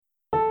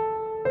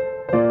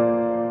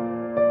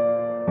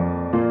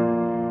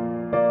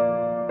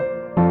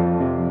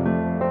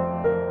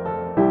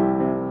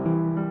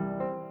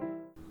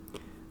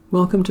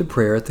Welcome to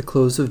prayer at the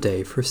close of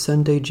day for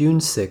Sunday, June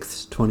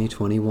 6,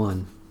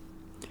 2021.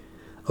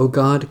 O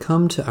God,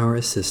 come to our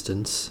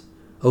assistance.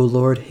 O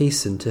Lord,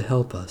 hasten to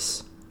help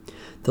us.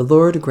 The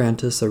Lord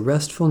grant us a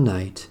restful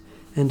night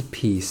and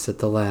peace at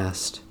the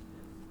last.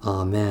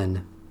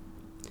 Amen.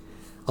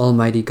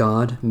 Almighty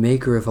God,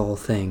 maker of all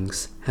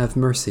things, have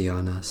mercy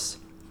on us.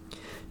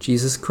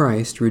 Jesus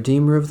Christ,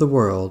 Redeemer of the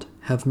world,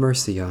 have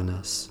mercy on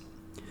us.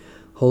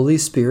 Holy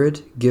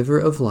Spirit, giver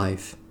of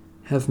life,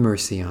 have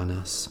mercy on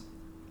us.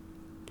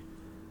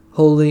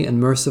 Holy and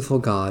merciful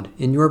God,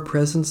 in your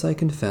presence I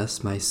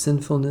confess my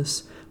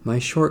sinfulness, my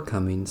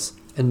shortcomings,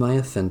 and my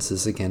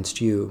offenses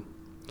against you.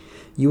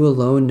 You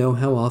alone know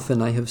how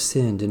often I have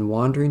sinned in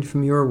wandering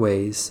from your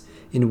ways,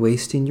 in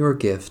wasting your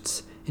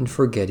gifts, in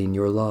forgetting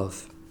your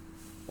love.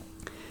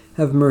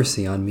 Have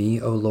mercy on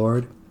me, O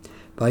Lord.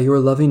 By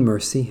your loving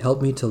mercy,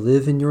 help me to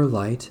live in your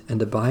light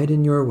and abide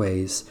in your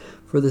ways,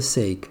 for the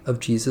sake of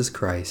Jesus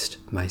Christ,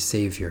 my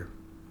Savior.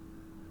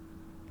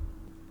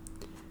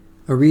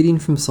 A reading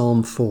from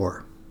Psalm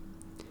 4.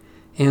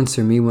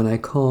 Answer me when I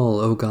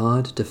call, O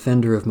God,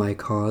 defender of my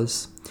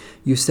cause.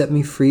 You set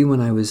me free when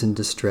I was in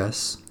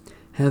distress.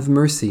 Have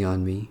mercy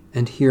on me,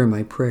 and hear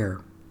my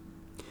prayer.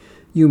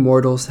 You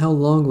mortals, how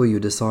long will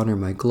you dishonor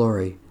my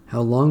glory?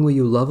 How long will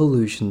you love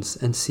illusions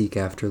and seek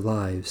after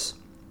lives?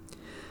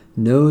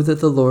 Know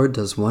that the Lord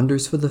does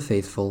wonders for the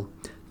faithful.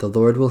 The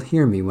Lord will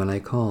hear me when I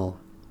call.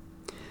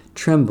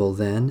 Tremble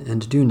then,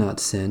 and do not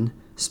sin.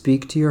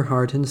 Speak to your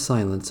heart in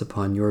silence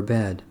upon your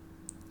bed.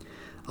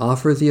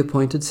 Offer the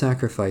appointed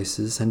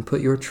sacrifices and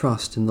put your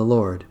trust in the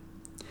Lord.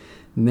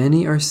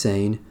 Many are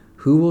saying,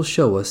 who will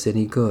show us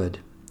any good?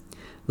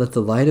 Let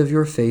the light of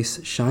your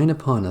face shine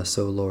upon us,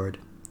 O Lord.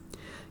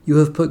 You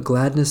have put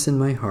gladness in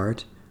my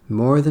heart,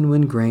 more than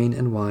when grain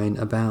and wine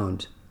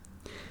abound.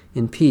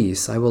 In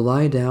peace I will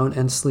lie down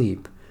and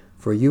sleep,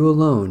 for you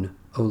alone,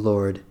 O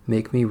Lord,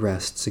 make me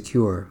rest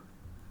secure.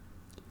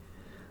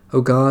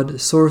 O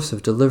God, source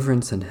of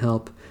deliverance and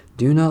help,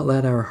 do not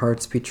let our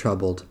hearts be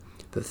troubled,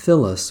 but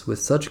fill us with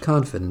such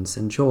confidence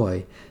and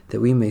joy that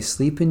we may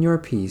sleep in your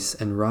peace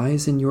and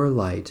rise in your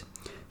light,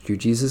 through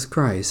Jesus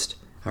Christ,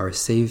 our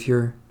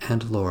Savior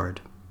and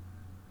Lord.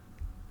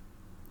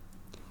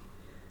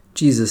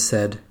 Jesus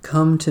said,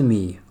 Come to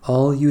me,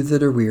 all you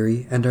that are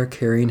weary and are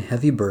carrying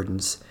heavy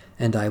burdens,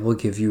 and I will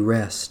give you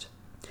rest.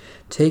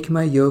 Take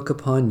my yoke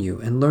upon you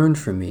and learn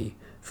from me,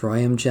 for I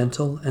am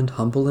gentle and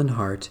humble in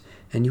heart,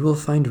 and you will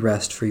find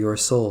rest for your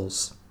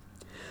souls.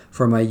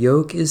 For my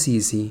yoke is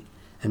easy,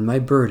 and my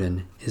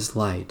burden is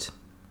light.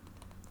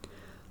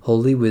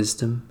 Holy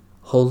wisdom,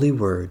 holy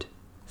word,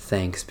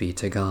 thanks be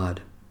to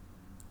God.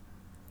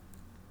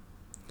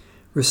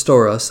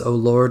 Restore us, O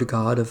Lord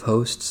God of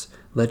hosts,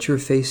 let your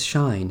face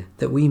shine,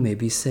 that we may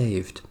be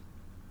saved.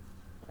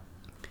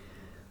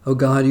 O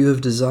God, you have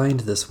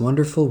designed this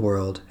wonderful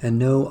world and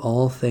know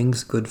all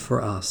things good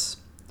for us.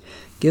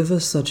 Give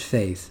us such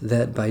faith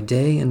that by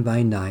day and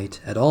by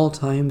night, at all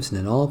times and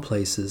in all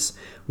places,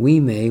 we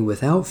may,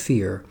 without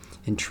fear,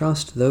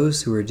 entrust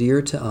those who are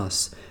dear to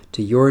us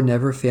to your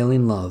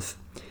never-failing love,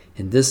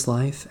 in this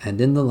life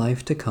and in the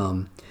life to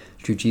come,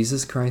 through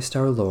Jesus Christ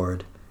our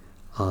Lord.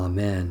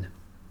 Amen.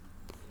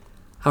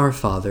 Our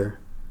Father,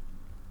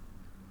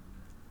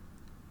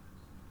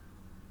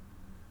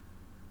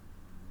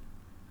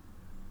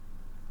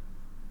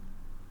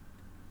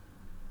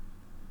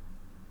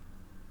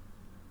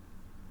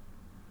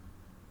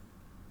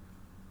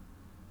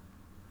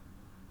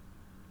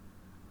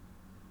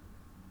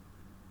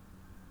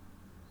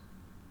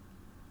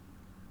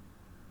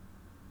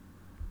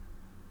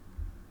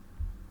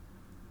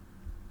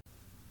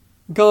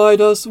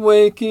 guide us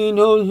waking,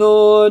 O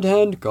Lord,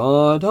 and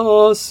guard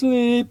us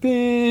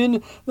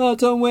sleeping,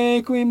 that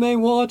awake we may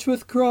watch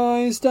with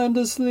Christ, and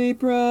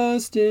asleep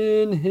rest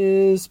in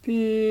his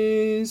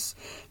peace.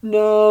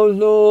 Now,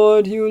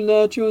 Lord, you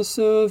let your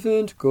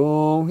servant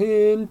go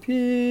in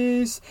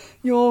peace.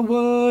 Your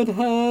word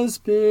has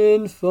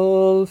been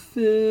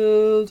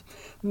fulfilled.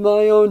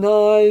 My own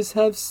eyes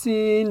have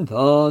seen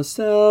the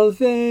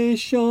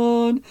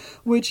salvation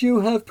which you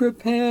have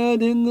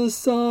prepared in the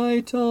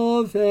sight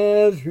of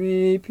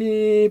every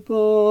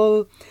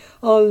people,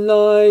 a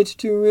light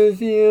to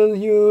reveal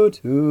you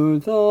to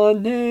the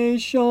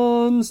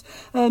nations,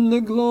 and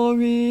the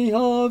glory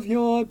of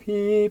your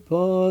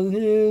people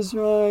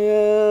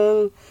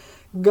Israel.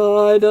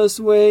 Guide us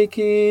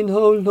waking,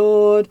 O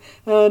Lord,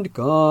 and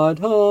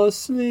guard us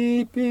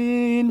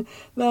sleeping,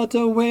 that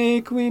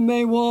awake we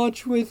may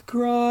watch with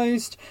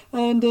Christ,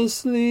 and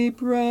asleep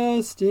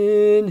rest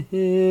in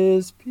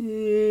his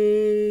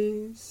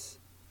peace.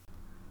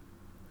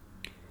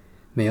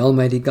 May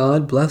Almighty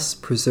God bless,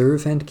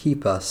 preserve, and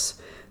keep us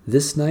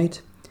this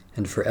night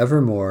and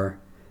forevermore.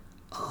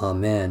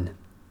 Amen.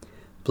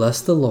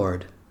 Bless the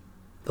Lord.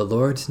 The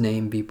Lord's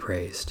name be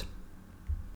praised.